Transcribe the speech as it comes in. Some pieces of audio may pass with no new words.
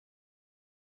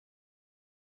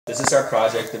This is our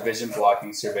project, the Vision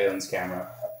Blocking Surveillance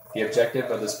Camera. The objective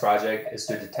of this project is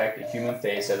to detect a human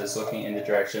face that is looking in the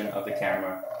direction of the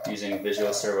camera using a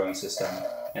visual servoing system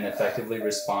and effectively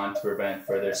respond to prevent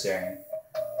further staring.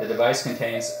 The device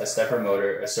contains a stepper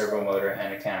motor, a servo motor,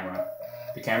 and a camera.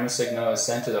 The camera signal is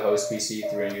sent to the host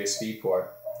PC through a USB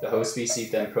port. The host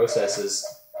PC then processes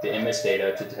the image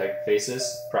data to detect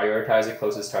faces, prioritize the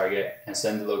closest target, and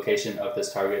send the location of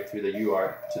this target through the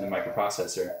UART to the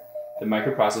microprocessor. The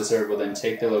microprocessor will then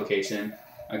take the location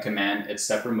and command its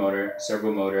stepper motor,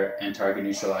 servo motor, and target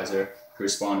neutralizer to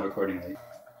respond accordingly.